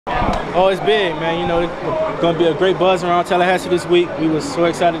Oh, it's big, man. You know, it's going to be a great buzz around Tallahassee this week. We was so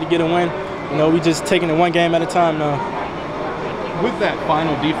excited to get a win. You know, we just taking it one game at a time now. With that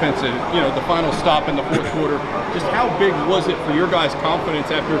final defensive, the final stop in the fourth quarter, just how big was it for your guys' confidence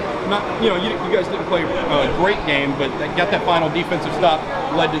after not, you guys didn't play a great game, but got that final defensive stop,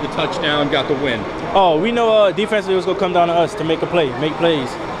 led to the touchdown, got the win? Oh, we know defensively it was going to come down to us to make plays.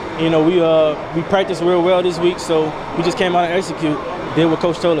 You know, we practiced real well this week, so we just came out and execute, did what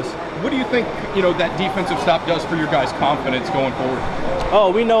Coach told us. What do you think, that defensive stop does for your guys' confidence going forward?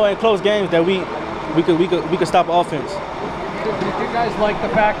 Oh, we know in close games that we could stop offense. Did you guys like the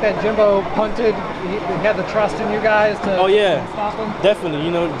fact that Jimbo punted? He had the trust in you guys to stop him? Definitely.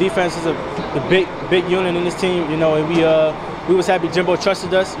 You know, defense is the big unit in this team. You know, and we was happy Jimbo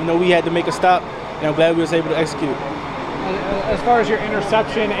trusted us. You know, we had to make a stop, and I'm glad we was able to execute. As far as your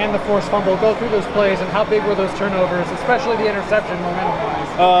interception and the forced fumble, go through those plays and how big were those turnovers, especially the interception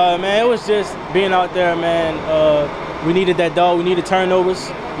momentum-wise? Man, it was just being out there, man. We needed that dog. We needed turnovers.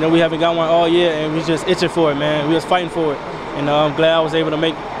 You know, we haven't got one all year, and we was just itching for it, man. We was fighting for it. And I'm glad I was able to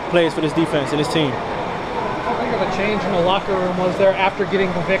make plays for this defense and this team. How big of a change in the locker room was there after getting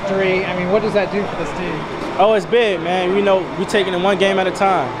the victory? I mean, what does that do for this team? Oh, it's big, man. You know, we're taking it one game at a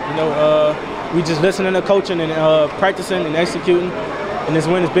time. You know, we just listening to coaching and practicing and executing, and this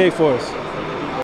win is big for us.